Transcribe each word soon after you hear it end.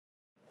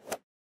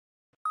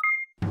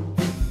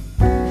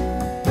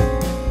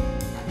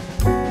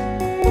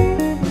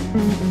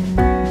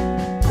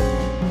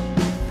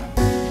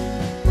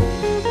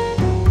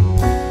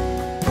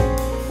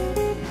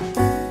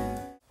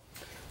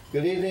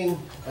Good evening.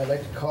 I'd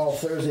like to call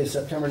Thursday,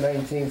 September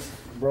 19th,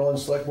 Berlin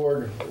Select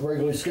Board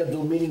regularly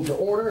scheduled meeting to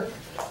order.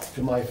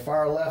 To my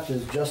far left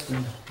is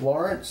Justin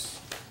Lawrence,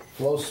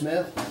 Flo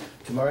Smith.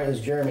 To my right is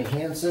Jeremy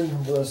Hansen.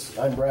 With us,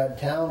 I'm Brad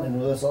Town, and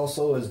with us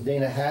also is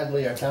Dana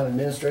Hadley, our town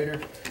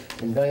administrator,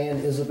 and Diane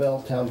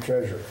Isabel, town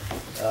treasurer.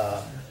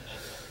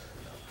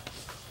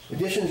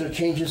 Additions or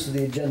changes to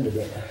the agenda,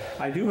 Dana?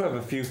 I do have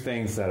a few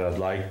things that I'd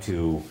like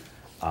to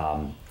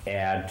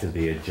add to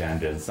the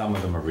agenda, and some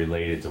of them are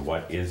related to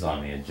what is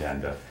on the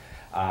agenda.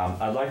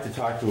 I'd like to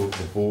talk to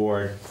the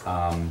board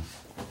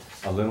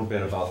a little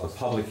bit about the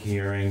public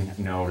hearing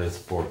notice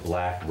for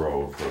Black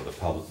Road, for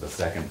the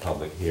second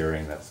public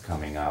hearing that's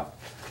coming up.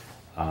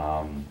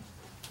 And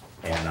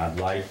I'd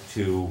like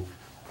to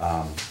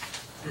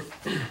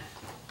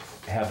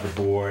have the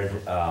board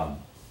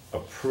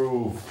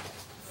approve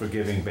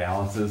forgiving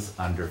balances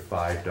under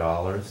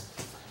 $5,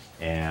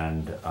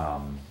 and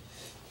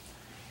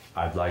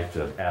I'd like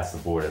to ask the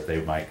board if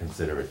they might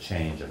consider a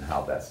change in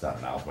how that's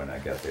done. Now, when I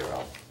get there,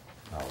 I'll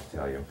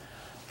tell you.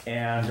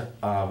 And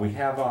we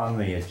have on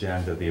the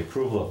agenda the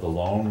approval of the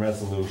loan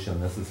resolution.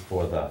 This is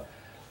for the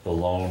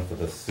loan for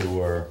the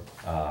sewer,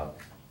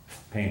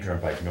 Payne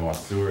Turnpike North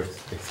Sewer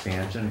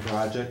Expansion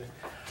Project.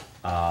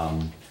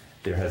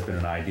 There has been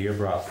an idea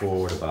brought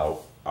forward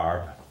about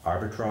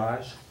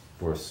arbitrage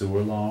for a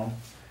sewer loan,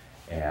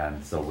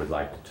 and so we'd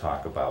like to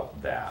talk about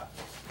that.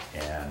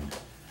 And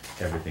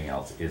everything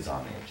else is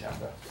on the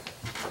agenda.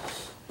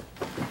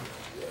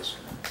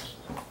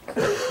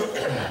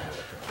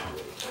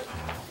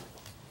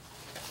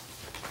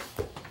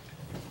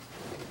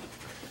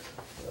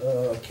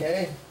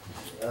 Okay.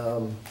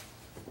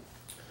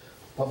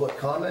 Public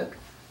comment?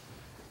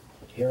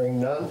 Hearing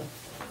none.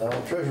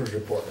 Treasurer's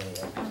report.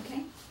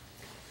 Okay.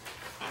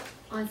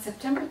 On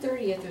September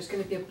 30th, there's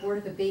going to be a Board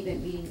of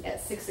Abatement meeting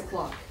at 6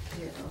 o'clock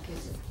here. Okay,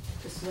 so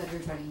just to let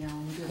everybody know,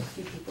 we do have a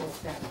few people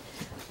that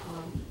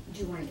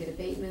do want to get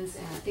abatements,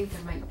 and I think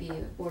there might be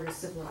a Board of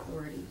Civil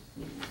Authority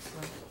meeting as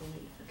well, I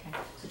believe. Okay,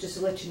 so just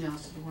to let you know,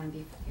 so if you want to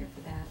be here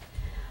for that.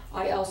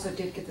 I also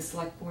did get the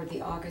Select Board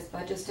the August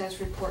budget status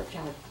report,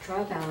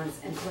 trial balance,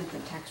 and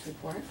delinquent tax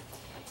report.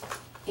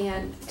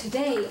 And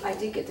today, I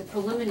did get the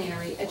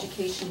preliminary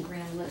education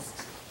grant list,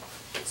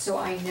 so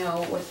I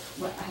know what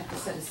I have to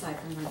set aside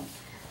for money.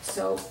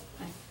 So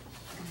I'm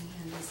going to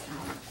hand this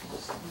out. I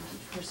just want the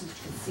person to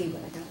see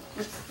what I got.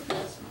 Oops,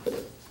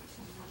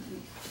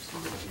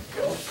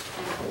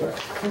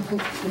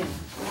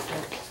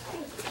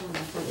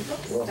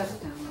 stuff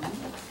down.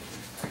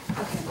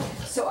 Okay,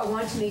 so I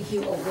want to make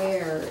you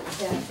aware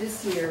that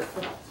this year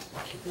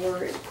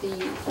for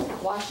the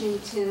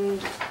Washington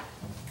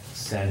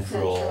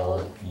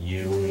Central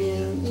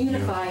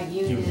Unified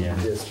Union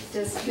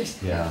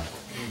District. Yeah.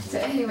 So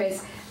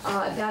anyways,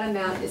 that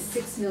amount is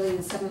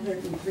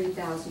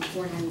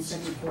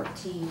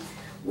 $6,703,497.14,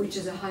 which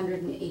is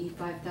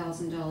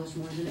 $185,000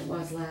 more than it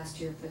was last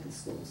year for the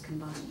schools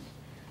combined.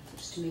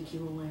 Just to make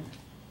you aware,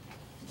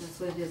 that's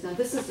what it is. Now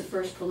this is the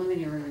first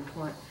preliminary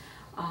report.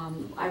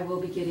 I will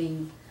be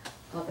getting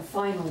the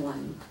final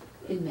one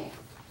in May.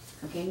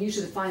 Okay, and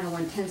usually the final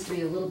one tends to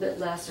be a little bit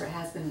less, or it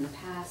has been in the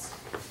past.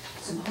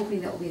 So I'm hoping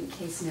that will be the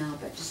case now,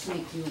 but just to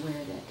make you aware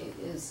that it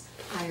is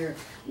higher.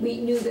 We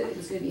knew that it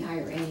was going to be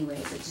higher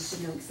anyways, I just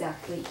didn't know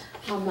exactly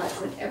how much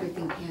when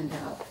everything panned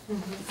out. The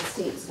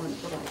state is the one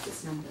that provides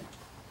this number.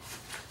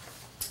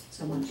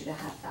 So I wanted you to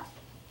have that.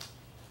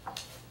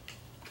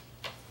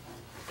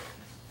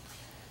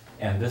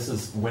 And this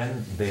is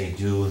when they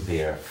do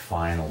their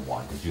final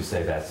one. Did you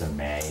say that's in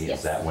May? Yes.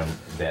 Is that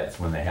that's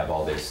when they have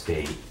all their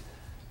state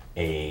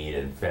aid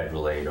and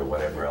federal aid or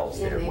whatever else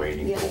they're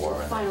waiting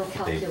for, and final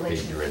they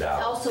figure it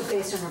out? Also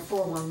based on our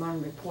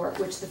 411 report,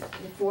 which the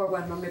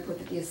 411 report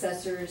that the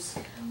assessors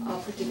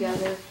put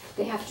together,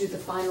 they have to do the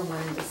final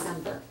one in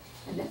December.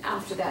 And then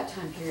after that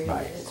time period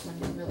is when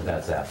they really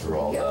That's after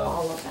all get the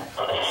all of that.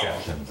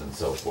 exceptions and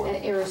so forth.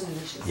 And errors and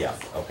omissions. Yeah,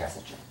 okay.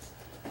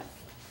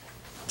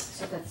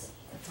 So that's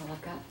all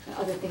I've got.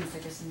 Other things I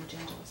guess in the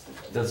agenda list.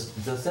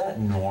 Does that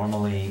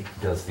normally,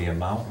 does the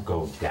amount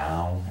go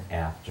down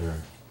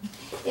after?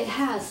 It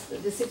has.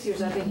 The 6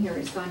 years I've been here,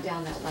 it's gone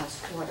down that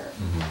last quarter.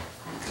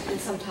 And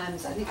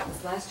sometimes, I think it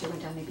was last year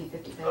went down maybe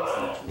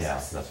 50,000, which was Yeah,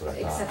 that's what I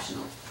thought.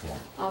 exceptional. Yeah.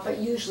 But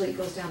usually it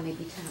goes down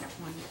maybe 10 or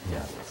 20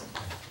 Yeah.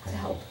 to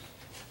help.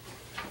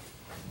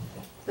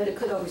 But it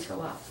could always go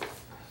up.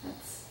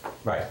 That's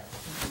Right,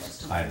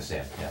 just I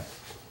understand, yeah.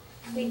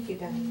 Thank you,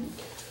 Diane.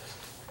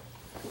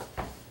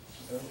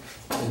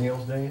 Anything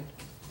else, Diane?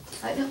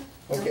 I don't.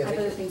 Okay, I have thank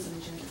other you. things on the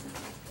agenda.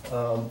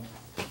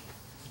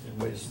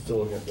 Everybody's still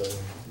looking at the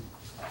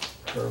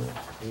permit.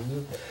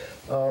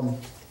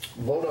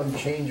 Vote on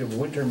change of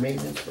winter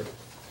maintenance for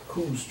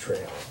Coos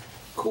Trail.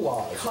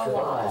 Coas.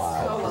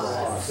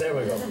 There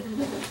we go.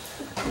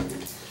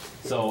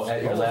 So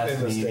at your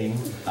last meeting,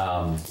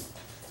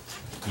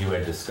 you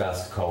had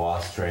discussed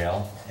Coas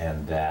Trail,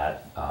 and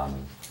that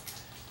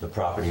the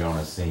property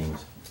owner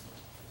seemed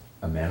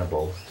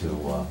amenable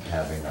to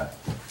having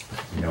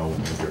no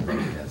winter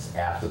maintenance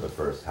after the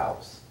first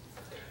house.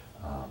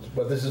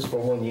 But this is for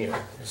 1 year,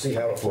 see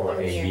how it For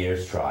flies. a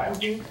year's trial,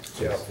 See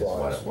how it is what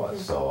flies. it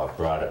was. So I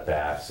brought it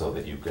back so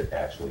that you could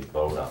actually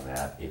vote on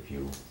that if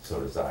you so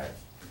desire.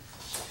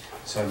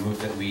 So I move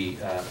that we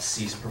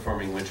cease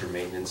performing winter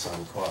maintenance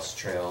on Cost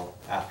Trail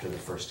after the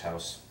first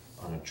house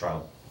on a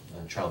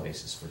trial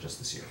basis for just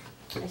this year.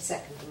 I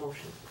second the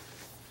motion.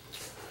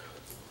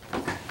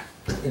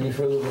 Any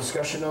further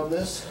discussion on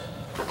this?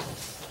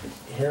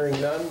 Hearing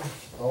none,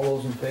 all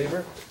those in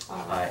favor?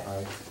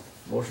 Aye.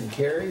 Motion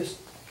carries.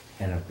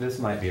 And if this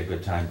might be a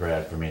good time,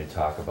 Brad, for me to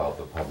talk about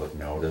the public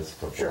notice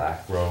for Sure.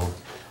 Black Road.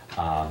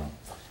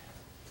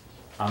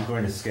 I'm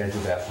going to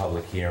schedule that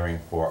public hearing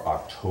for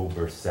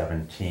October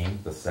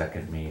 17th, the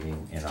second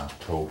meeting in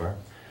October.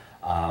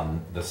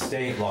 The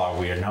state law,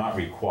 we are not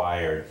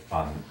required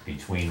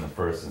between the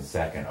first and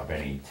second of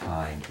any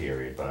time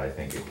period, but I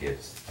think it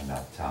gives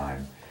enough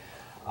time.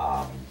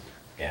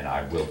 And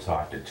I will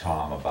talk to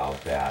Tom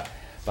about that.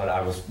 But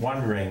I was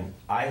wondering,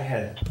 I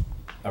had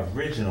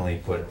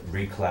originally put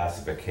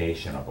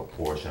reclassification of a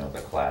portion of the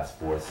Class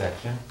 4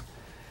 section.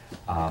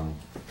 And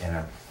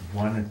I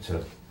wanted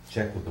to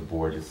check with the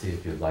board to see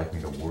if you'd like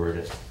me to word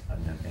it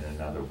in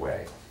another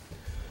way.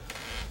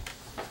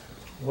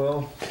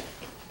 Well,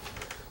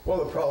 one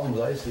of the problems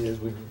I see is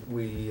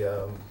we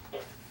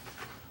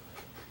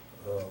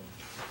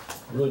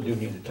really do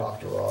need to talk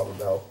to Rob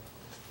about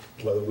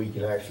whether we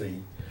can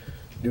actually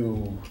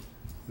do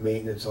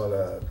maintenance on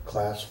a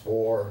Class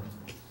 4,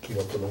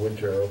 for the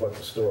winter, or what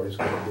the story's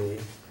gonna be.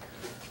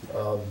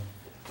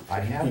 I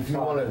have If you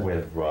talked wanna-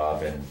 with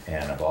Rob and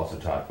I've also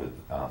talked with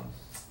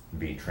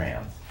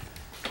V-Trans.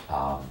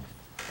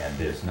 And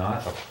there's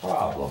not a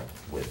problem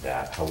with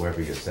that,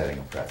 however, you're setting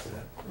a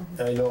precedent.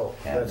 I know,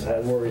 that's what I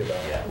worry about.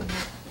 Yeah,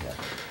 yeah.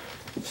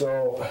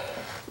 So,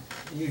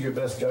 use your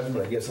best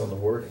judgment, I guess, on the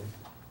wording.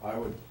 I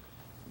would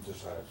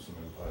just have some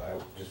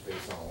input, just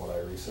based on what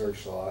I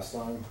researched the last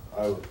time,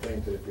 I would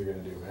think that if you're gonna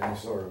do any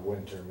sort of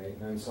winter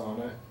maintenance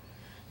on it,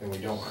 and we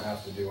don't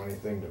have to do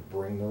anything to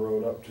bring the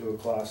road up to a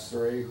Class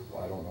 3,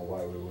 I don't know why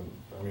we wouldn't,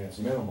 I mean, it's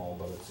minimal,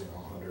 but it's,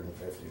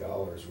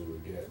 $150 we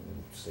would get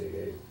in state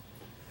aid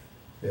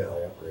by Yeah.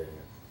 upgrading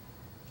it.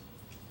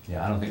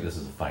 Yeah, I don't think this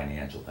is a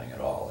financial thing at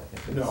all, I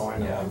think it's. No, I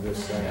know, yeah. I'm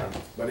just saying, Yeah.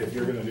 but if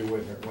you're gonna do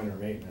winter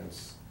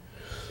maintenance,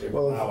 if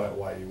Well, allow it,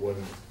 why you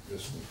wouldn't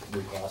just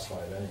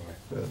reclassify it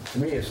anyway? To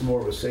me, it's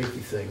more of a safety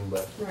thing,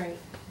 but, Right.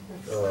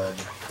 That's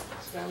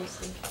what I was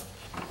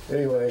thinking.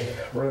 anyway,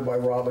 run it by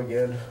Rob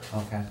again,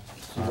 Okay.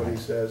 see what he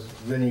says.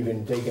 Then you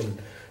can take and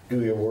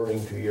do your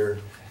wording to your,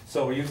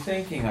 So are you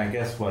thinking, I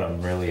guess what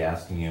I'm really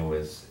asking you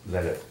is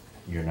that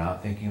you're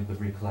not thinking of the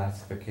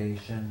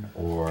reclassification?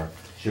 Or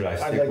should I I'd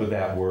stick like- with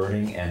that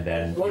wording and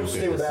then you Let's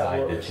stay could with that decide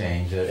to wording.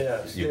 change it?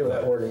 yeah, stay You with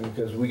that could. wording,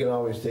 because we can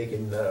always take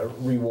and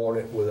rewarn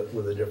it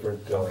with a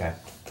different. Okay.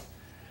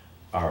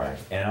 All right.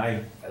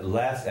 And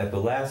at the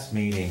last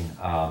meeting,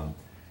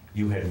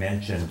 you had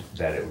mentioned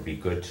that it would be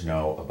good to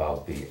know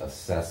about the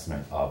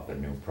assessment of the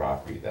new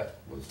property that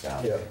was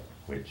down there, Yeah.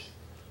 which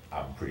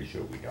I'm pretty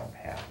sure we don't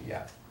have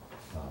yet.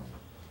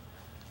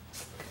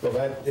 Well,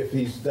 that, if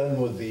he's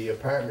done with the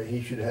apartment,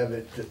 he should have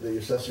it, the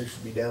assessor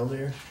should be down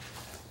there.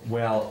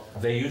 Well,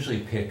 they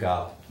usually pick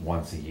up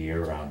once a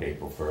year around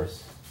April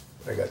 1st.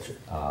 I got you.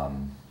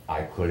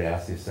 I could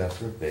ask the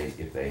assessor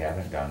if they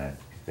haven't done it,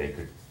 if they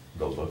could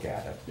go look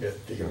at it. Yeah,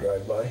 take a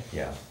drive by.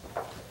 Yeah.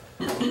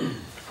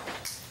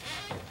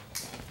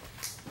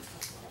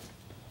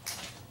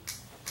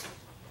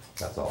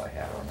 That's all I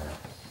have on that.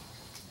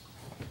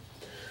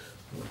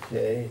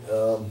 Okay,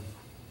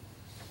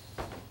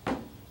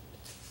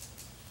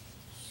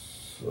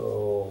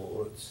 so,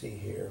 let's see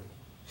here.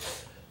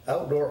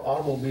 Outdoor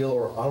automobile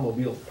or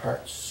automobile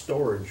parts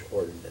storage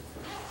ordinance.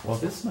 Well,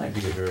 this might be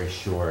a very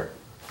short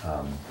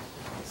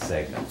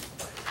segment.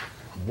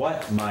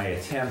 What my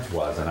attempt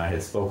was, and I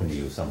had spoken to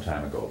you some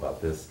time ago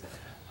about this,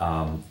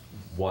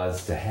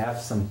 was to have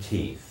some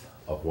teeth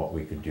of what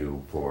we could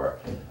do for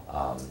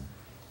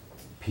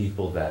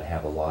people that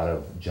have a lot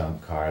of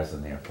junk cars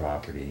in their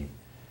property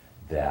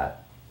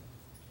that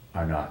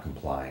are not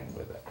complying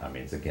with it. I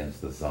mean, it's against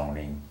the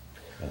zoning,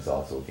 and it's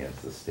also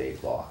against the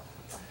state law.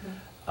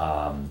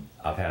 I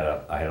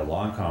had a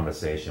long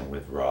conversation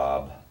with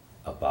Rob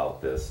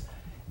about this,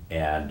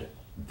 and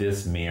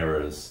this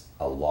mirrors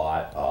a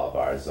lot of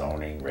our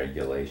zoning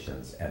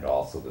regulations and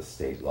also the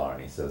state law.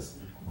 And he says,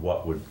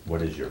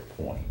 what is your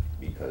point?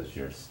 Because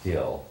you're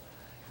still,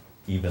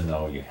 even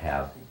though you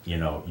have,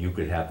 you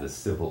could have the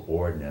civil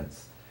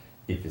ordinance,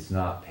 if it's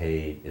not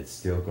paid, it's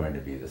still going to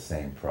be the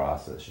same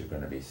process. You're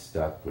going to be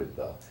stuck with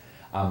the,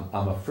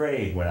 I'm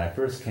afraid when I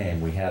first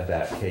came, we had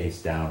that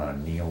case down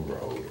on Neal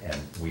Road, and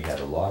we had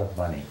a lot of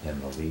money in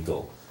the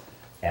legal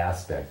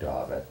aspect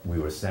of it. We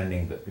were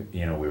sending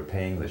we were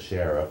paying the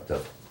sheriff to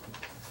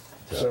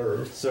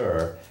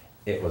serve.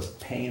 It was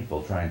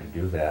painful trying to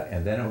do that,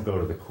 and then it would go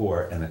to the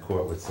court, and the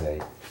court would say,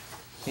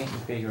 "Can't you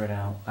figure it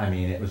out?" I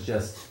mean, it was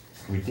just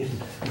we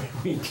didn't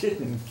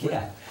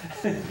get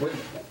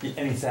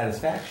any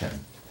satisfaction.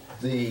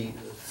 the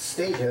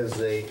state has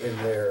in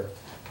their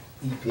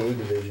EPA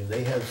division,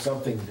 they have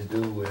something to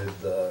do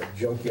with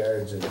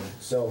junkyards and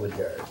salvage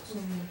yards.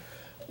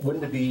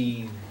 Wouldn't it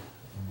be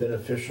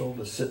beneficial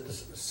to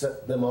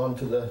set them on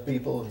to the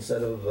people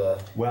instead of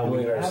Well,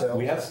 doing it ourselves?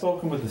 we have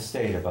spoken with the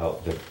state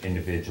about the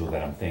individual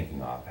that I'm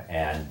thinking of,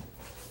 and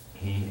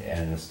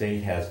the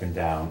state has been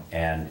down,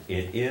 and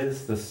it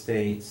is the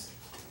state's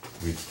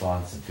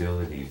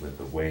responsibility with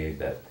the way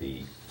that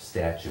the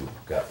statute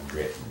got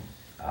written.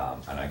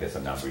 And I guess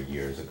a number of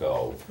years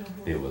ago,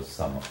 there was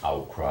some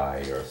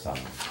outcry or some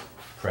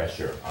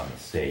pressure on the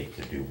state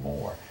to do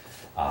more.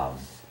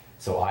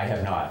 So I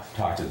have not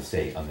talked to the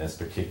state on this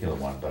particular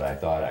one, but I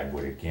thought I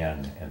would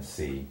again and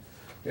see.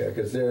 Yeah,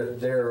 because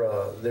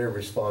they're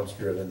response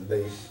driven.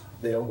 They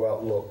don't go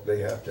out and look.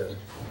 They have to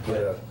get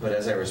a. But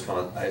as I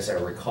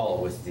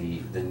recall with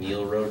the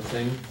Neil Road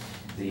thing,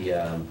 we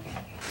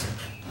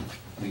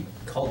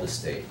called the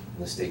state,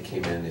 and the state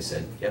came in and they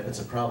said, yep,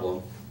 it's a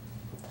problem,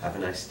 have a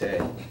nice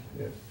day.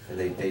 Yeah.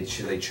 And they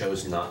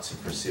chose not to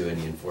pursue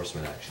any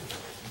enforcement action.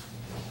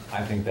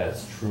 I think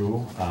that's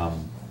true,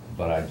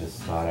 but I just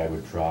thought I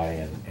would try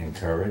and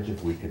encourage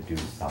if we could do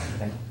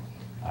something.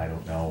 I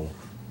don't know,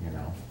 you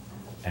know.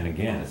 And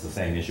again, it's the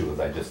same issue as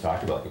I just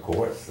talked about, the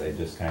courts. They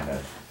just kind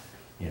of,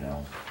 you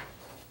know,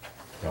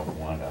 don't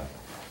want to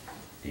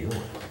deal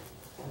with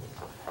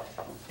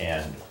it.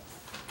 And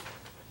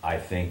I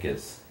think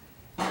it's,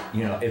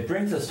 you know, it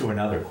brings us to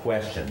another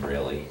question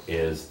really,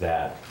 is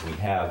that we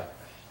have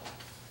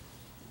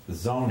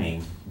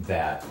zoning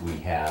that we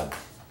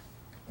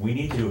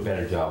need to do a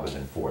better job of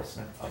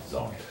enforcement of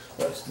zoning.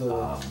 That's the.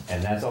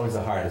 And that's always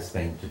the hardest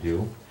thing to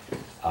do.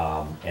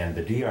 And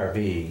the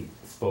DRB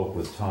spoke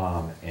with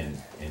Tom and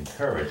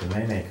encouraged, and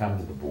they may come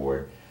to the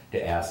board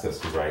to ask us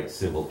to write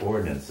civil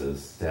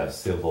ordinances to have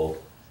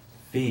civil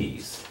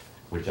fees,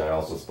 which I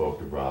also spoke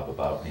to Rob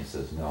about, and he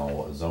says,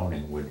 no,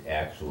 zoning would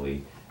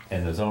actually,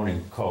 and the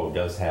zoning code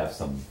does have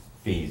some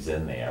fees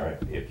in there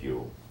if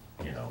you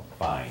know,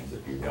 fines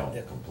if you don't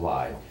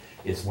comply.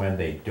 It's when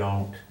they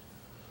don't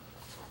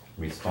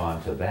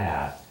respond to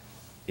that,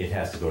 it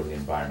has to go to the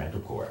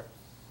environmental court.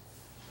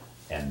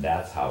 And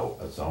that's how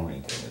a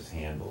zoning thing is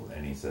handled.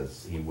 And he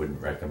says he wouldn't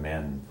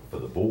recommend for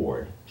the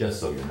board, just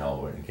so you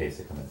know, in case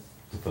they come in,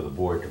 for the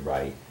board to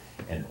write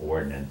an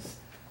ordinance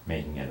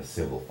making it a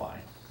civil fine.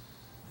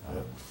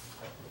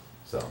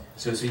 So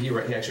he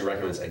actually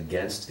recommends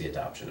against the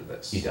adoption of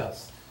this? He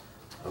does.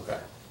 Okay.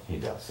 He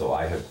does. So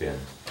I have been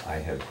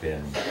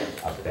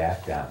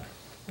back down.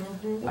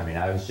 I mean,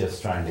 I was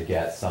just trying to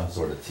get some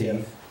sort of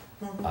teeth.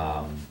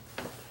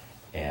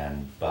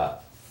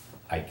 But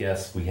I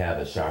guess we have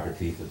as sharper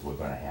teeth as we're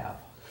gonna have.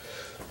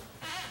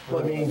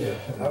 Well, I mean,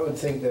 I would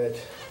think that.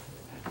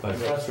 But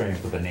it's frustrating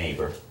for the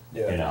neighbor,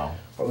 Yeah. you know.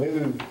 Or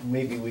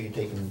maybe we could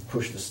take and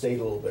push the state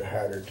a little bit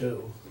harder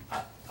too.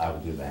 I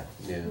would do that.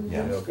 Yeah.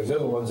 Yeah. You know, because they're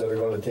the ones that are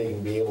going to take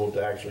and be able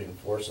to actually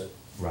enforce it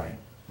Right.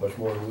 much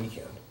more than we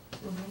can.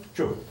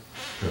 True.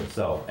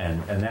 So,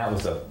 and that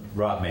was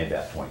Rob made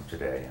that point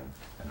today,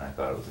 and I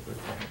thought it was a good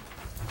point.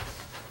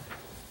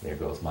 There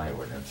goes my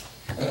ordinance.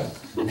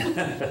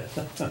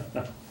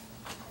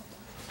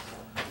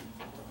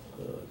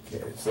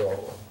 Okay,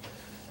 so,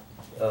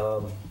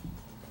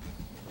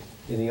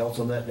 anything else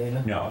on that,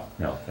 Dana? No,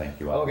 thank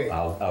you. Okay.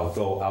 I'll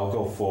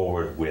go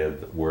forward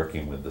with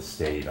working with the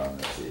state on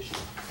this issue.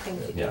 Thank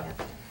you, Yeah. Dana.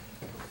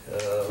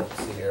 Let's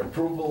see here,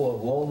 approval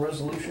of loan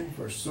resolution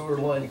for sewer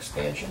line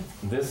expansion.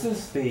 This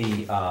is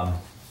the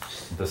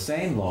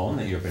same loan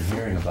that you've been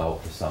hearing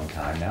about for some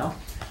time now.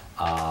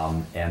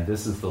 And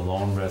this is the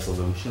loan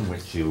resolution,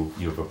 which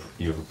you've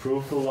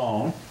approved the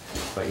loan,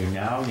 but you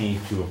now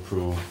need to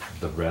approve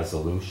the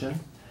resolution,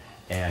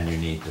 and you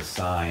need to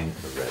sign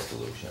the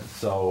resolution.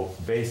 So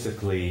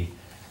basically,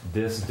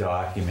 this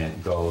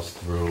document goes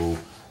through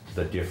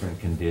the different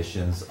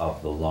conditions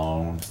of the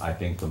loan. I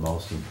think the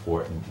most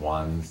important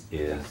ones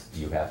is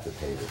you have to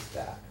pay this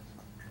back,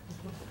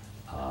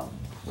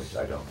 which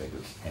I don't think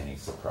is any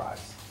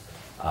surprise.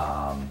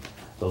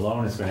 The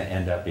loan is going to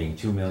end up being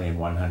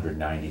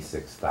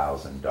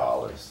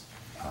 $2,196,000.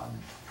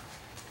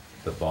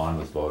 The bond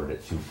was voted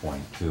at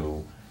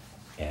 2.2,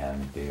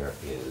 and there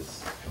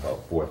is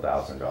about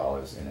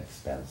 $4,000 in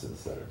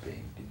expenses that are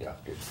being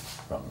deducted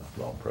from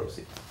the loan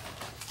proceeds.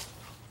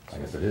 I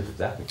guess it is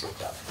exactly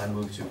 $4,000. I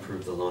move to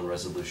approve the loan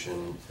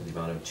resolution for the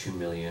amount of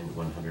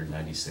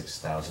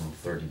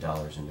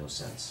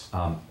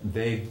 $2,196,030.00.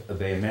 They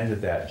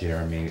amended that,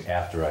 Jeremy,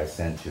 after I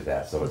sent you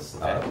that, so it's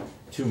Okay.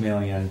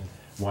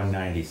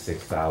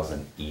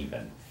 $2,196,000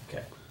 even.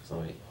 Okay, so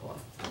let me, hold on.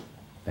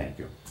 Thank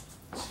you.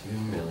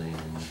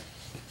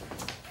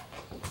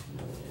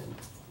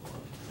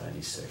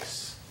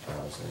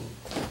 2,196,000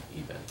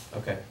 even.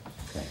 Okay.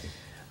 Thank you.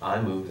 I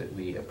move that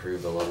we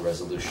approve the loan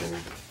resolution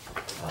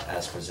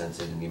as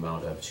presented in the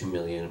amount of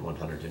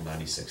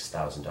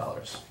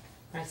 $2,196,000.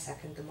 I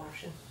second the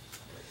motion.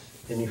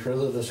 Any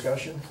further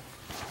discussion?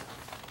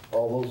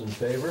 All those in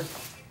favor?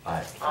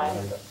 Aye.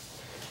 Aye.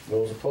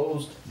 Those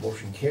opposed,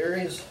 motion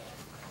carries.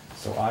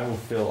 So I will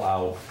fill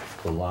out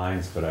the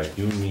lines, but I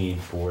do need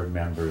board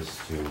members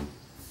to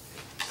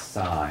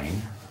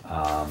sign.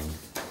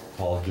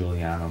 Paul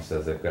Giuliano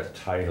says they've got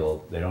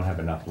title, they don't have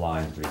enough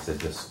lines, but he said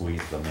just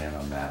squeeze them in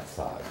on that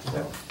side.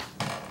 So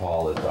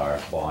Paul is our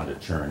bond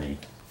attorney,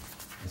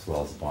 as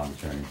well as the bond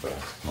attorney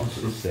for most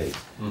of the state.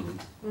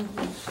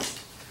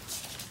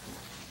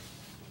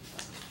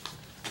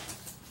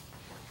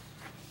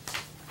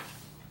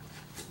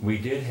 We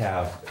did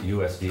have,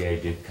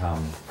 USDA did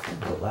come,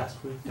 was it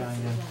last week, Diane?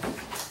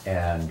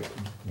 And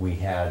we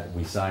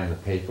signed the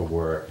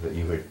paperwork that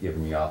you had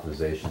given me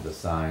authorization to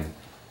sign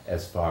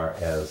as far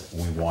as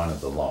we wanted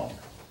the loan.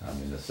 I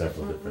mean, there's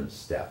several different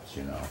steps,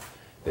 you know.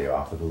 They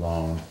offer the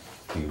loan,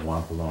 do you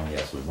want the loan?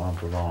 Yes, we want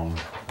the loan.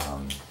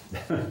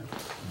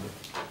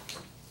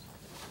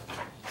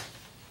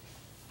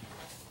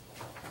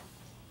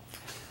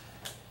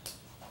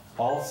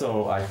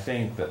 Also, I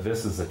think that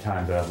this is the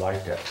time that I'd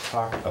like to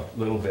talk a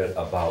little bit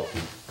about the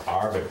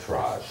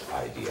arbitrage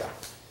idea.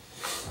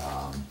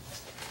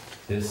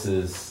 This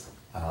is,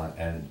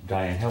 and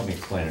Diane, help me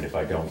explain it if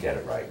I don't get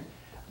it right.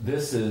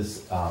 This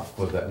is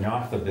for the,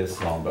 not for this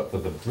loan, but for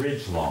the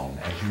bridge loan.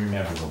 As you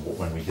remember,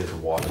 when we did the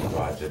water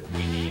project,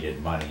 we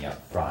needed money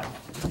up front.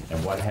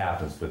 And what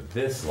happens with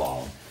this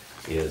loan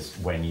is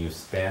when you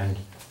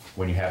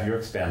have your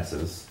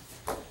expenses,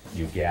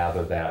 you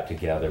gather that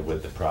together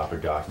with the proper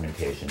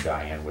documentation.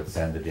 Diane would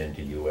send it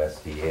into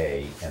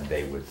USDA and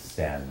they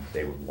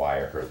would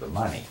wire her the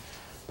money.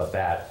 But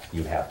that,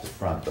 you have to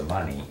front the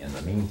money in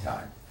the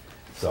meantime.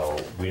 So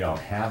we don't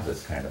have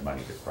this kind of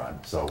money to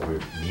front, so we're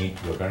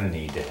gonna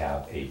need to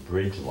have a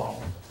bridge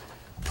loan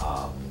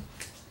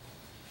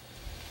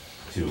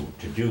to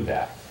do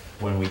that.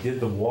 When we did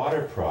the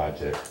water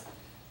project,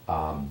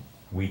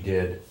 we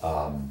did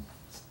a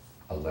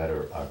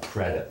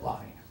credit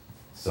line.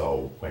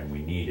 So when we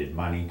needed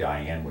money,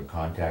 Diane would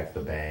contact the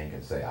bank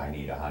and say, I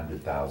need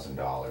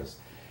 $100,000,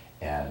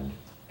 and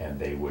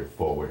they would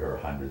forward her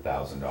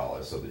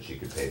 $100,000 so that she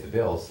could pay the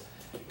bills.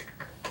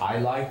 I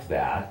liked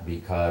that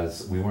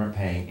because we weren't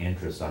paying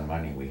interest on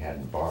money we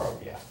hadn't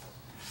borrowed yet.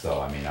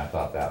 So, I mean, I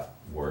thought that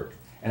worked,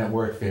 and it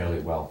worked fairly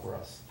well for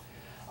us.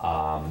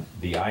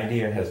 The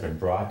idea has been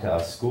brought to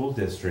us. School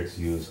districts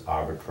use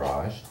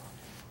arbitrage,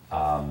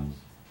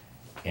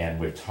 and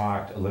we've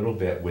talked a little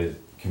bit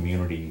with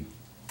Community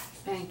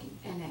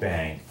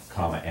Bank,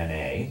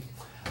 NA,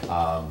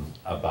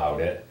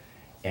 about it,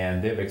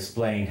 and they've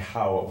explained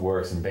how it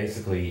works. And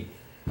basically,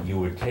 you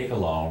would take a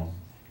loan,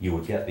 you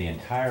would get the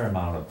entire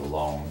amount of the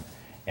loan,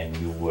 and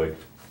you would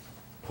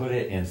put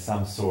it in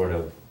some sort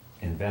of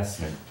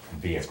investment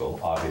vehicle,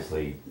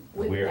 obviously.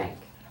 With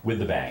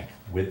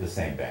the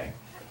same bank.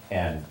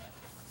 And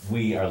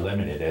we are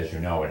limited, as you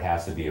know, it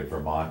has to be a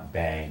Vermont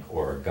bank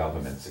or a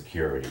government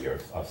security or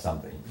of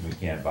something. We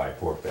can't buy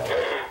pork belly.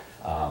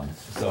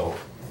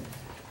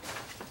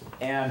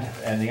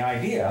 And the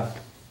idea,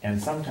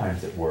 and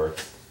sometimes it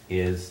works,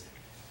 is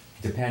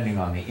depending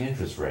on the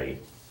interest rate,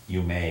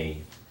 you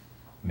may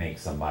make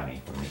some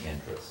money from the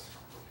interest.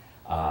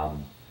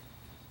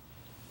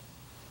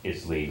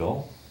 It's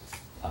legal,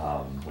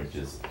 which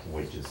is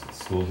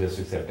school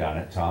districts have done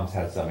it. Tom's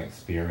had some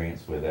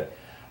experience with it.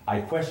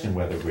 I question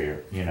whether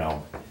we're, you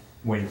know,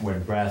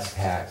 when brass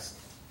tacks,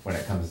 when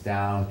it comes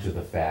down to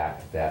the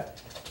fact that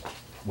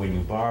when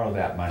you borrow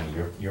that money,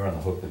 you're on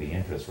the hook for the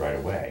interest right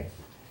away.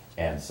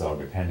 And so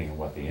depending on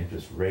what the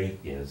interest rate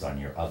is on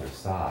your other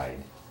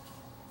side,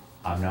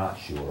 I'm not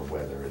sure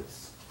whether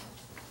it's,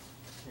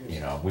 you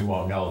know, we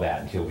won't know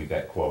that until we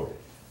get quoted.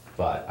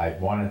 But I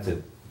wanted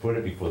to put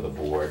it before the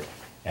board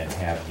and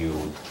have you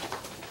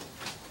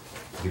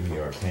give me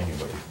your opinion,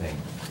 what you think,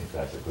 if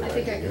that's a good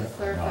idea. I think I can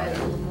clarify it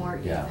a little more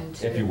even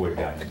too. If you would,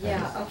 Diane.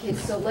 Yeah, okay,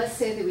 so let's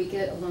say that we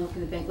get a loan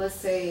from the bank, let's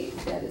say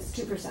that it's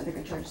 2%, they're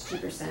gonna charge us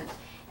 2%.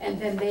 And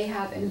then they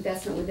have an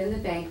investment within the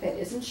bank that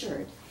is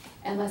insured,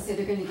 and let's say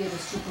they're gonna give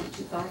us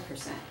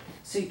 2.25%.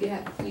 So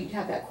you'd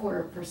have that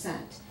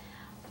 0.25%.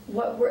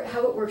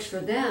 How it works for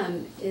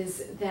them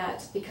is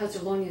that because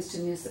they're loaning us to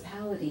a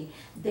municipality,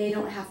 they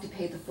don't have to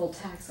pay the full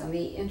tax on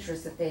the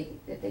interest that they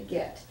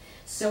get.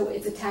 So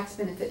it's a tax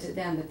benefit to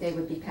them that they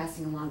would be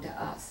passing along to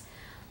us.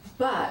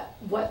 But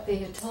what they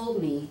had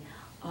told me,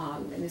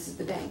 and this is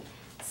the bank,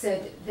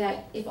 said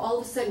that if all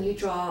of a sudden you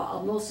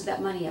draw most of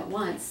that money at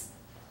once,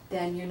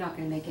 then you're not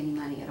going to make any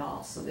money at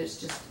all. So there's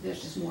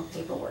just more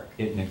paperwork.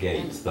 It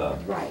negates the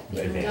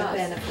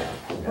benefit.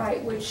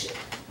 Right, which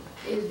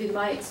has been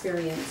my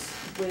experience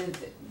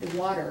with the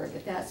water,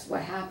 that's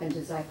what happened,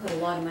 is I put a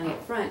lot of money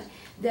up front.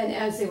 Then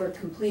as they were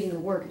completing the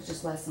work, it's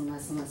just less and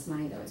less and less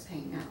money that I was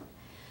paying out.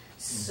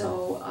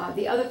 So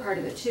the other part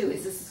of it too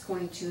is this is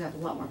going to have a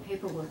lot more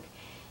paperwork,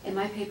 and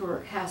my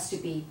paperwork has to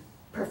be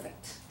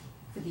perfect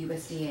for the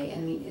USDA. I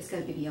mean, it's got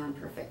to be beyond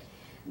perfect.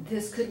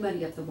 This could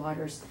muddy up the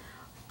waters.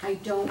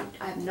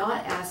 I've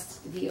not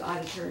asked the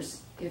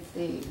auditors if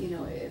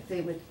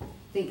they would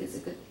think it's a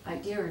good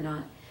idea or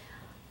not,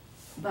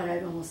 but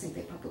I'd almost think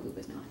they probably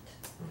would not.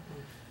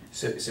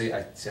 So is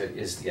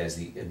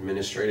the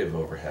administrative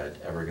overhead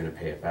ever going to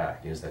pay it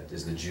back? Is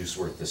the juice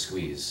worth the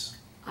squeeze?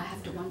 I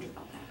have to wonder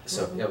about that.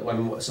 So,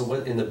 yeah, so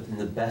what, in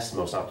the best,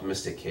 most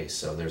optimistic case,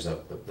 so there's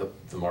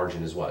the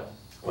margin is what?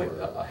 Point,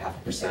 a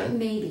 0.5%?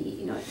 Maybe,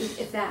 you know,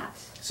 if that.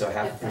 So If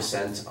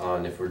 0.5%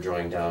 on if we're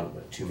drawing down,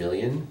 what, 2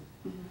 million?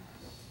 Mhm.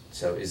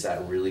 So is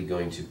that really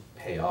going to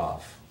pay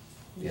off?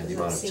 You know, the Doesn't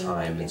amount of seem time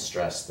like and it.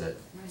 stress that,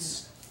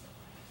 it's-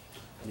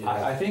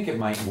 I think it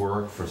might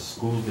work for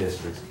school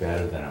districts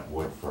better than it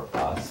would for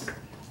us.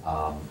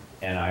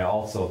 And I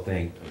also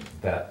think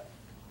that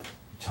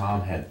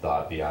Tom had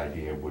thought the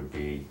idea would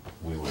be,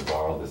 we would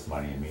borrow this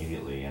money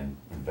immediately and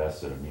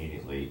invest it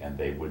immediately, and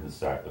they wouldn't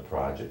start the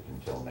project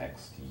until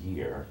next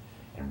year,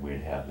 and we'd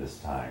have this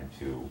time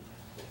to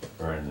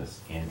earn this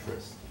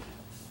interest.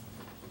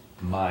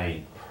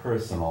 My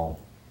personal,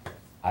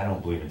 I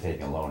don't believe in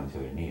taking a loan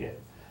until you need it,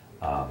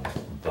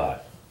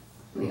 but,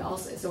 We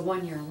also, it's a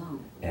one-year loan.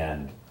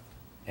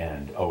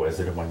 oh, is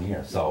it a 1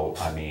 year? So,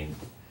 I mean,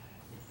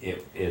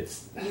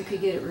 it's, You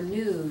could get it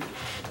renewed,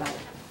 but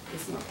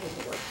it's more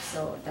paperwork,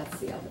 so that's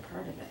the other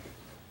part of it.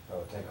 I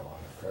would think a line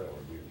of credit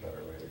would be a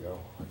better way to go,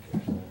 like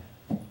you're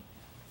saying.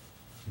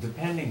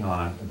 depending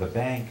on, the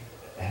bank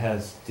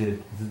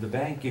did the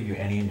bank give you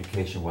any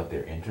indication what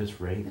their interest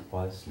rate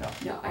was? No.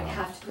 No, I'd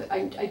have to put,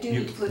 I do You-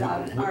 need to put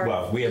out an RFP.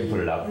 Well, we haven't put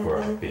it out for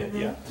a bid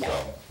yet, so,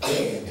 To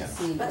yeah.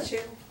 see, Bless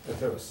you.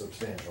 If it was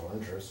substantial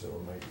interest, it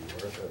would make it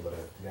worth it, but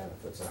again,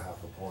 if it's a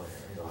 0.5 point,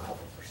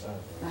 0.5%, I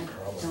then don't,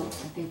 probably. I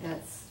think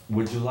that's,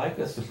 Would you like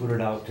us to put it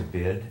out to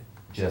bid,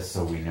 just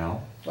so we know?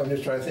 I'm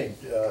just trying to think,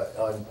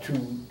 on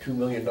 $2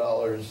 million,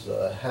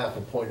 half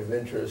a point of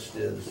interest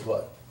is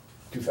what,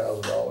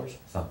 $2,000?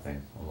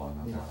 Something along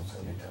those No, lines. it's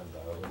gonna be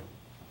 10,000,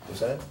 Is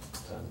that?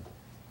 10.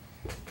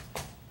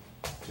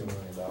 $2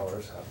 million,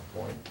 half a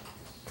point,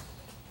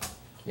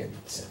 yeah,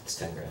 it's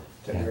 10 grand.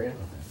 10 grand?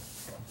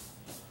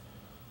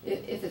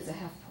 if it's a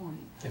half point.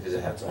 If it's a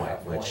half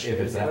point, which, If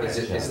it's that,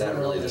 is that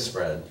really the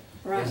spread?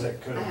 Right. Is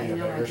it, could I it have be a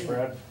no bigger idea.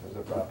 spread? Is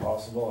it that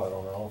possible? I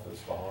don't know if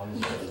it's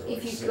bonds or.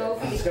 If you it's go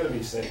safe. for It's the- gotta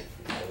be safe.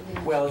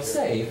 Well, it's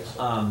safe,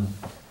 I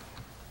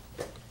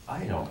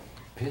don't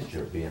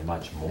picture it being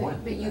much more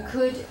But than you that.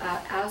 could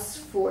ask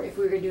for, if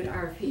we were gonna do an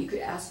RFP, you could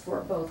ask for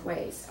it both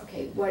ways.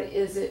 Okay, what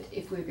is it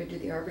if we were gonna do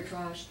the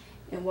arbitrage,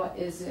 and what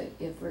is it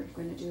if we're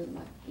gonna do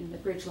like, you know, the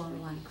bridge loan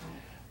or line of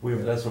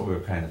credit? That's what we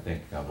were kind of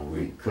thinking of, but we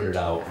We put could it do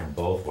out that. in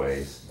both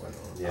ways.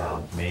 Yeah.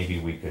 Maybe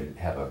we could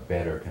have a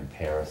better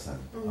comparison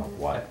of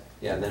what,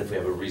 Yeah, and then if we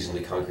have a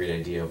reasonably concrete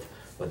idea of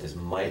what this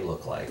might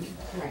look like,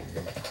 Right.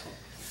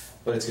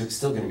 but it's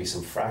still gonna be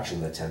some fraction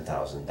of the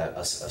 10,000, that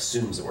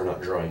assumes that we're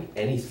not drawing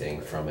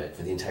anything from it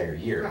for the entire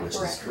year, Right, which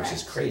correct, is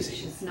correct.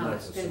 crazy. It's not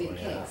That's gonna be the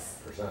assuming case.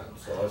 0.5%,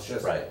 so it's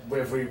just, Right. but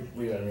if we, I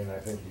mean, I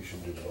think you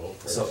should do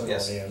both So,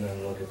 yes. personally, and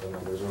then look at the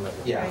numbers and.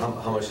 Yeah,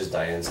 how much is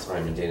Diane's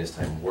time and Dana's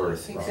time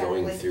worth going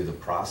Exactly. through the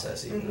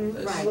process even of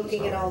this? Right.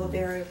 Looking at all the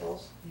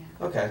variables.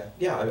 Yeah. Okay,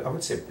 yeah, I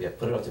would say, yeah,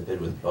 put it out to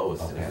bid with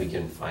both, and if Okay. we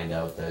can find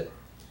out that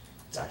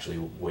it's actually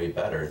way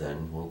better,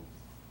 then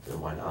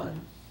why not?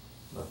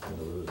 Nothing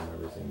to lose and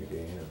everything to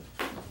gain,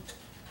 and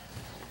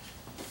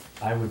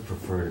I would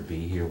prefer to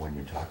be here when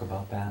you talk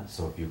about that,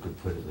 so if you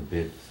could put the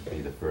bid to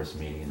be the first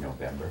meeting in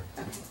November,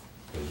 Okay.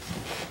 please.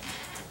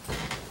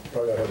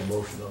 Probably gotta have a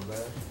motion on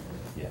that.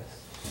 Yes.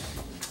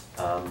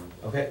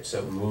 Okay,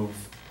 so move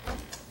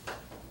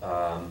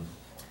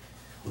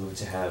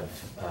to have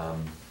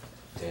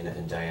Dana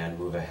and Diane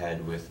move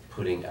ahead with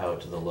putting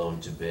out the loan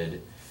to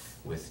bid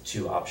with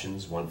two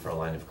options, one for a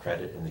line of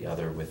credit and the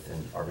other with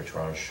an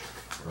arbitrage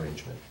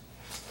arrangement.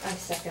 I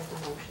second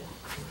the motion.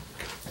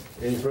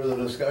 Any further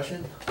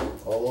discussion?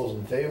 All those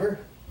in favor?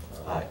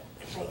 Aye.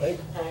 Aye.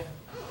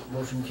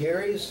 Motion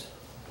carries.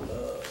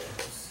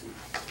 Let's see.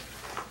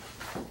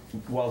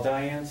 While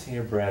Diane's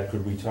here, Brad,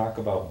 could we talk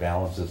about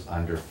balances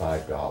under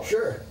 $5?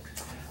 Sure.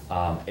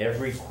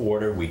 Every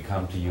quarter, we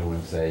come to you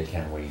and say,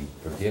 can we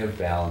forgive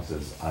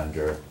balances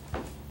under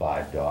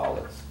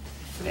 $5?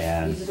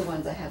 And These are the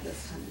ones I have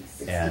this time,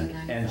 And,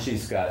 69. and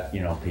she's got,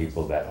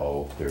 people that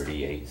owe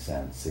 38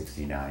 cents,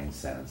 69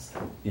 cents,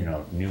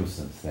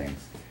 nuisance things.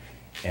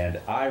 And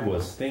I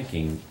was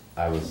thinking,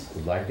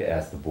 would like to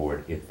ask the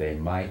board if they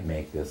might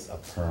make this a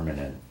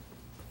permanent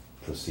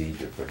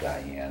procedure for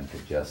Diane to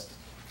just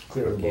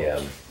Clear the books.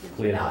 forgive,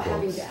 clear Without the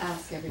having books. to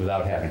ask every.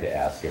 Without having to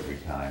ask every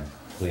time,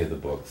 clear the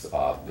books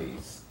of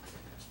these,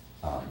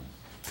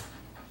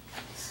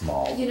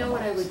 small. You know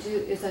what I amounts. would do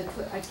is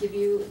I'd give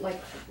you,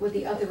 like, with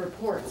the other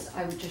reports,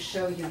 I would just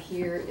show you,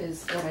 here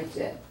is what I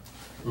did.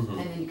 And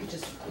then you could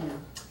just,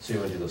 So you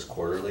wanna do those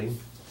quarterly,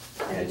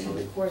 and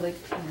annually? quarterly,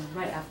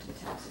 right after the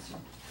taxes.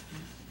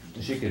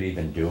 She could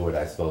even do it,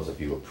 I suppose,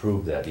 if you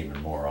approve that even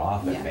more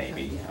often, Yeah,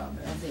 maybe. yeah,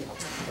 that's it.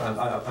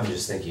 I'm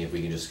just thinking if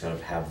we can just kind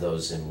of have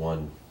those in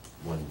one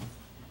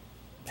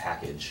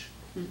package,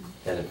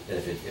 then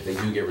if they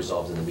do get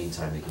resolved in the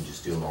meantime, they can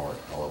just do them all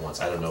at once.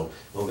 I don't know,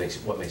 what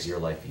makes your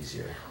life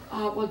easier?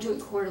 Well, do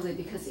it quarterly,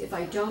 because if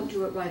I don't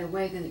do it right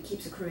away, then it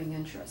keeps accruing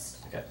interest.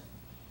 Okay.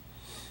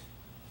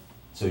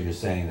 So you're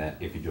saying that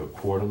if you do it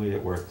quarterly,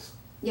 it works?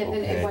 Yeah,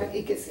 then Okay.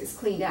 it's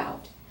cleaned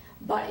out.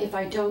 But if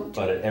I don't,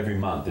 But every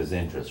month is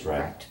interest, right?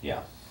 Correct.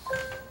 Yeah.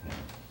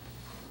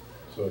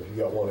 So if you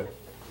got one at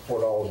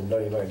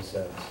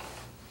 $4.99,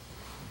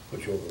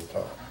 put you over the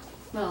top.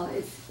 Well,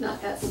 it's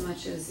not that so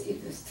much as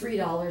if it's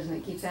 $3 and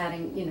it keeps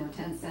adding,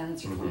 10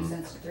 cents or 20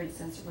 cents or 30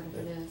 cents or whatever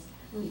it is,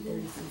 maybe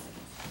 30 cents,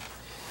 I guess.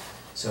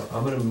 So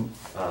I'm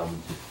gonna,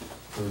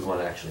 do we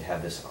wanna actually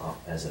have this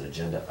as an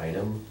agenda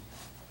item?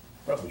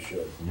 Probably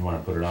should. You wanna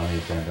put it on the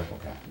agenda?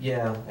 Okay.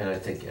 Yeah, and I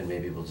think, and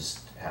maybe we'll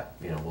just have,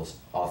 we'll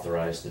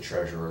authorize the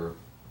treasurer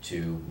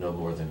to no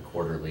more than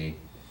quarterly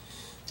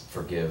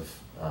forgive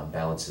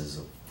balances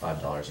of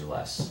 $5 or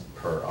less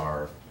per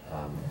our,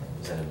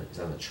 is that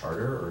in the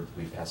charter, or do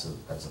we pass it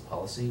as a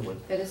policy? What?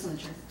 It is on the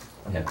chart.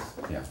 Okay,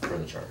 Yeah. for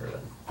the charter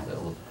then,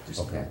 then we'll do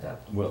something Okay. like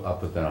that. Well, I'll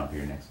put that on for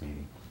your next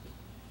meeting.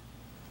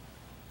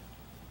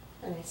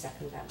 And I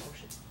second that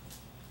motion.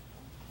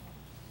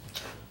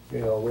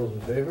 Okay, all those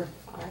in favor?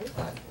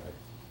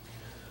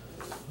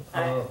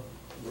 Aye.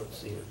 Let's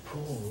see,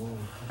 approval.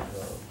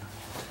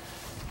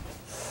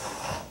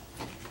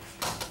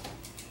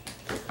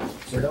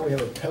 So now we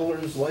have a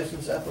peddler's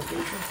license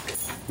application?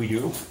 We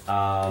do.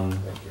 Thank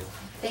you.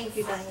 Thank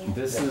you, Diane.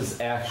 This is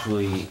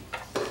actually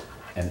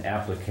an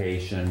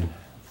application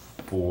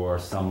for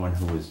someone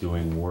who is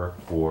doing work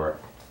for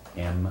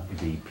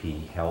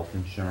MVP Health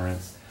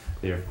Insurance.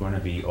 They're going to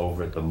be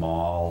over at the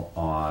mall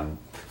on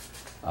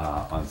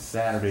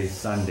Saturdays,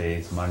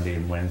 Sundays, Monday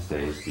and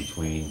Wednesdays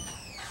between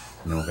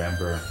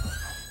November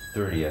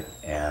 30th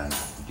and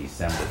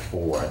December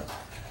 4th.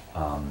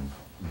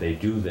 They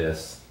do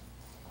this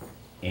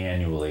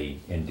annually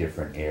in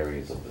different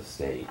areas of the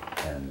state,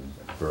 and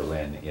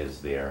Berlin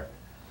is their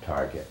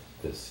target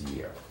this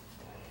year.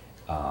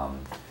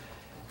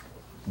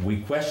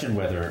 We questioned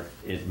whether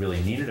it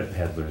really needed a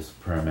peddler's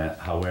permit.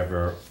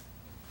 However,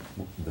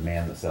 the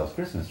man that sells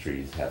Christmas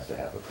trees has to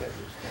have a peddler's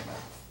permit,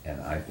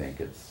 and I think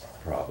it's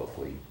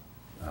probably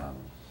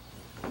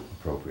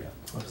appropriate.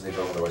 Because they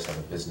don't otherwise have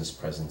a business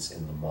presence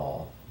in the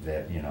mall.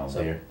 That,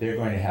 So- they're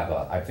going to have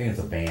I think it's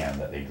a van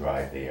that they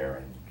drive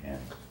there, and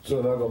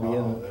So they're not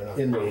gonna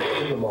be in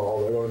the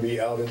mall, they're gonna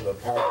be out in the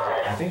park.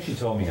 I think she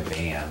told me a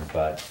van,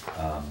 but,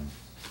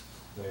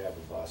 They have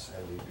a bus,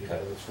 MVP,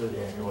 it's for the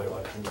annual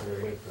election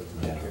period for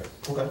the Yeah. year.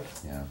 Okay.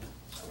 yeah,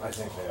 I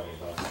think they have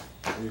a bus.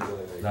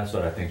 Usually they. that's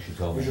what I think she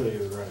told me. Usually you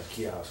would rent a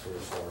kiosk or a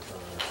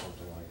storefront or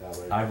something like that,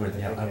 but I I would,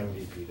 think yeah,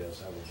 MVP does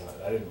have a bus.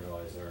 I didn't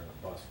realize they were in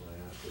a bus when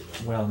I asked you.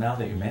 but- Well, now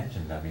that you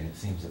mentioned, I mean, it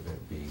seems that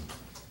it'd be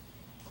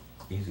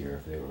easier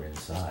if they were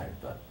inside,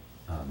 but,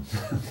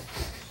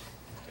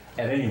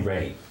 at any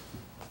rate,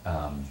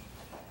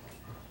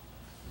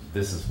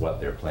 this is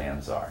what their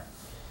plans are.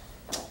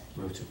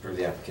 Move to approve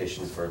the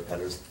application for a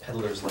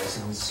peddler's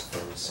license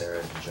from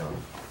Sarah DeJong.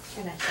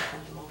 And I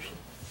second the motion.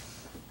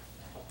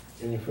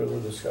 Any further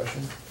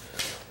discussion?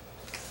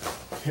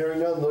 Hearing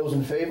none, those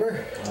in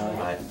favor?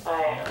 Aye.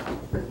 Aye.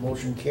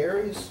 Motion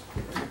carries.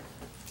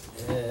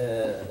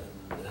 And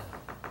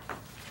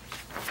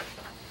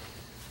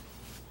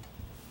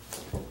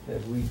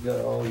have we got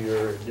all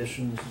your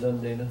additions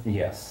done, Dana?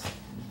 Yes,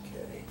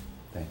 Okay.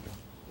 thank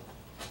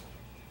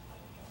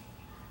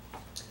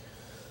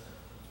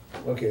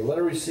you. Okay,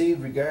 letter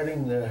received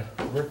regarding the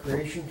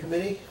Recreation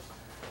Committee.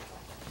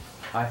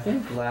 I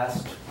think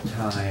last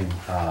time,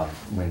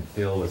 when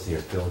Phil was here,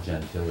 Phil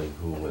Gentili,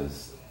 who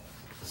was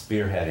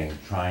spearheading,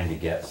 trying to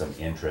get some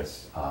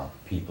interest,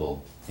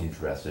 people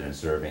interested in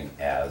serving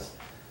as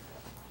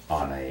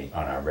on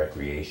our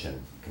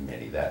recreation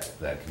committee. That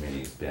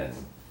committee's been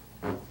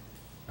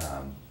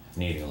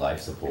needing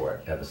life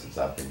support ever since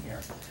I've been here.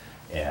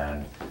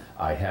 And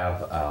I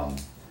have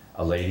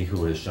a lady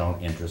who has shown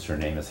interest. Her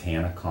name is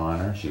Hannah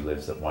Connor. She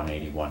lives at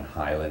 181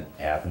 Highland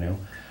Avenue.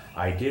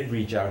 I did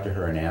reach out to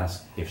her and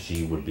ask if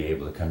she would be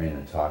able to come in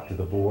and talk to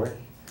the board.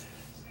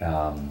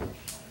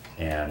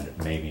 And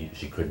maybe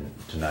she couldn't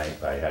tonight,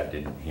 but I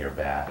didn't hear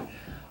back.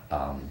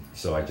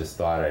 So I just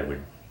thought I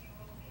would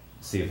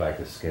see if I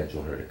could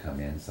schedule her to come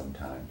in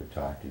sometime to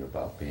talk to you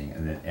about being,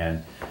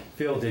 and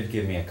Phil did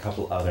give me a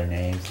couple other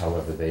names,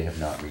 however, they have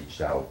not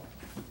reached out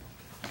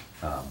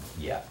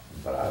yet,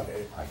 but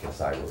I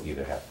guess I will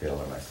either have Phil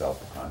or myself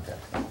to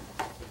contact them.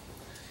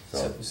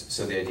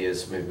 So the idea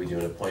is maybe we do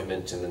an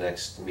appointment in the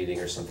next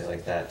meeting or something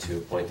like that to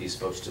appoint these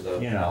folks to the.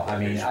 I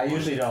mean, I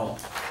usually don't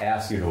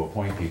ask you to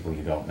appoint people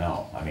you don't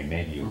know. I mean,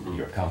 maybe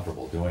you're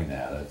comfortable doing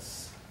that,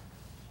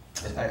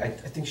 I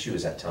think she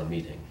was at town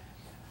meeting.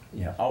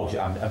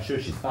 I'm sure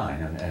she's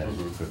fine and a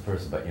good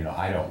person, but,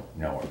 I don't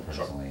know her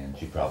Sure. personally, and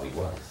she probably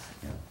was,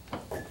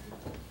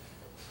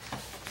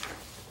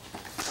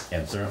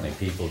 And certainly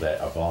people that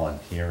are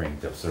volunteering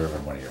to serve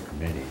on one of your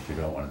committees, you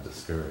don't want to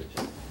discourage.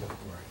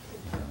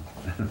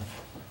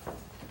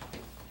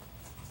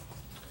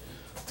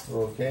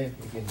 Okay,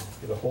 if you can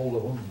get a hold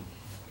of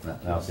them.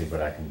 And I'll see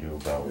what I can do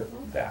about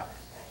that.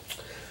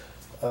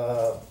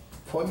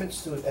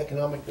 Appointments to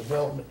Economic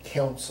Development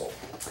Council.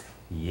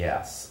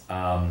 Yes.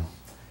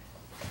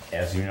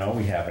 As you know,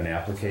 we have an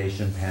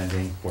application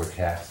pending for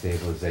tax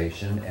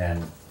stabilization,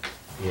 and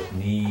it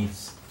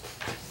needs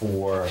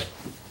for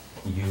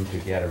you to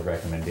get a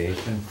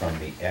recommendation from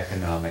the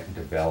Economic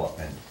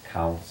Development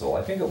Council.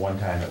 I think at one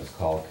time it was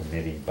called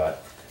committee,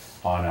 but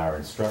on our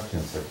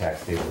instructions for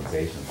tax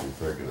stabilization is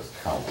referred to as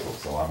council,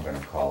 so I'm gonna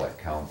call it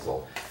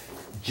council.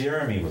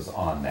 Jeremy was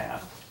on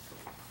that,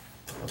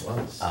 It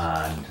was.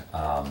 and,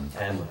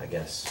 I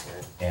guess,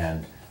 right?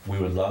 and we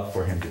would love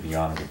for him to be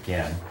on it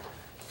again.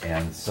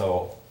 And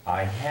so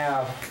I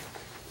have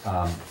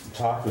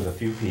talked with a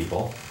few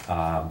people,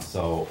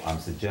 so I'm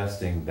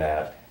suggesting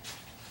that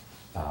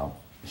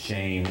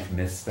Shane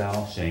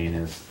Misspell. Shane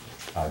is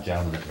a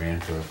gentleman that ran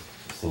for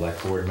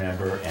select board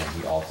member, and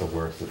he also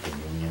works at the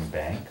Union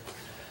Bank.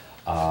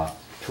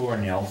 Tor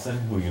Nelson,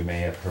 who you may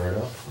have heard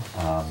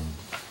of,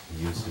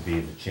 he used to be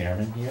the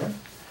chairman here.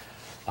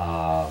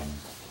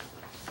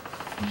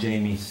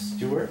 Jamie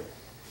Stewart,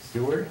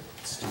 Stewart,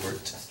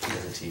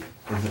 with a T.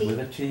 is it with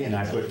a T? And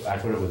I put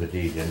it with a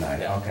D, didn't I?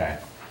 Yeah. Okay.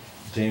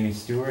 Jamie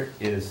Stewart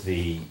is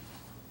the,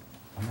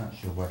 I'm not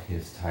sure what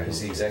his title is.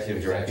 He's the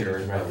executive director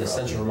of the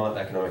Central Vermont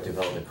Economic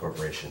Development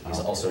Corporation. He's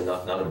Okay. also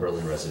not a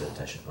Berlin resident,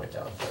 I should point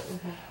out. But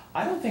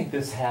I don't think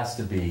this has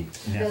to be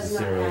not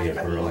necessarily a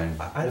have to be. Berlin.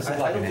 This is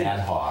like an think- ad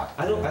hoc.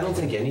 I don't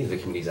think any of the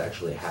committees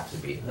actually have to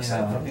be, Yeah,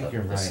 aside I from think the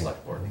you're right.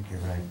 select board. I think you're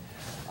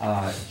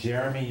right.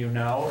 Jeremy, you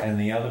know, and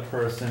the other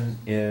person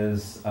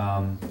is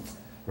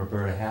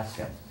Roberta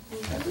Haskin.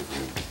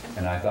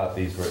 And I thought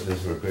these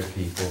were good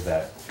people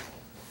that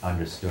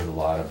understood a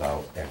lot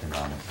about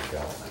economic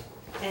development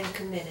And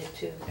committed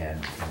to.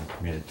 and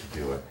committed to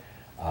do it.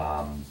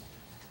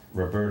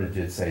 Roberta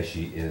did say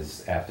she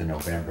is, after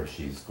November,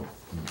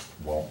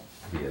 won't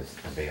be as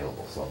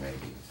available, so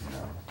maybe, you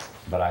know.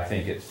 But I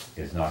think it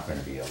is not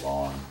gonna be a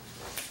long,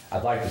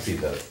 I'd like to see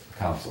the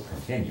council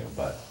continue,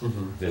 but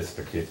this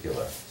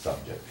particular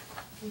subject.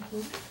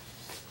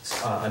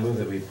 I move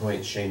that we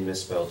appoint Shane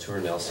Misspell, Tor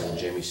Nelson,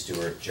 Jamie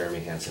Stewart, Jeremy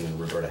Hansen, and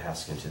Roberta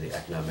Haskin to the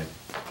Economic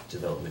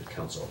Development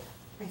Council.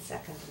 I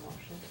second the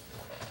motion.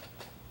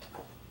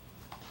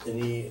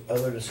 Any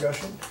other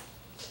discussion?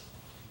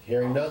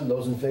 Hearing none,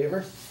 those in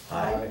favor?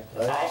 Aye.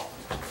 Aye.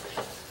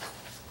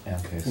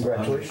 Okay, so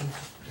Congratulations.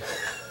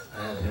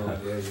 I had no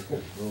idea you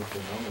could move to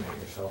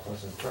nominate yourself,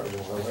 that's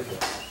incredible, I like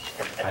it.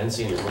 I didn't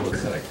see any rules that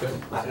said I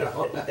couldn't.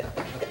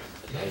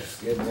 I was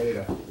getting ready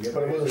to.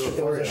 But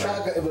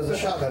it was a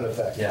shotgun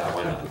effect. Yeah,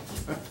 why not?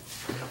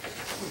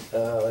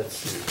 Let's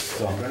see.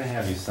 So I'm gonna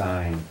have you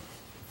sign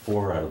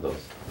 4 out of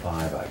those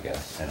 5, I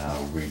guess, and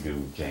I'll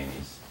redo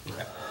Jamie's.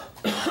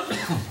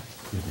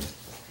 Excuse me.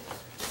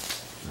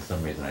 For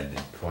some reason I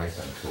did twice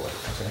on 2,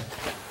 okay?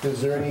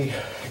 Is there any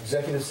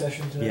executive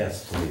session tonight?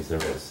 Yes, please,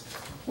 there is.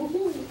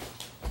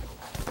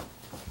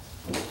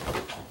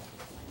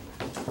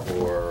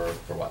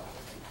 For what?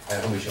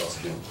 And we should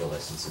also do the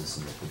licenses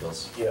and the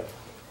bills. Yep.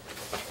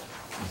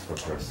 It's for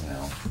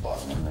personnel,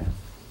 bottom one there.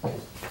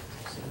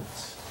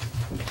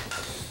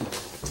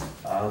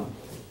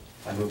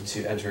 I move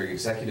to enter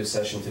executive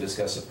session to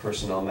discuss a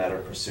personnel matter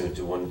pursuant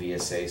to 1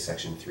 VSA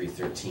Section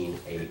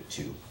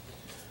 313A2.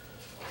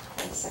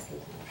 I second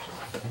the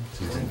motion.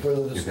 Susan, Any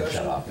further you can shut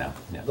discussion? off now.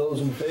 Yeah.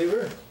 Those in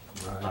favor?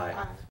 Aye.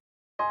 Aye.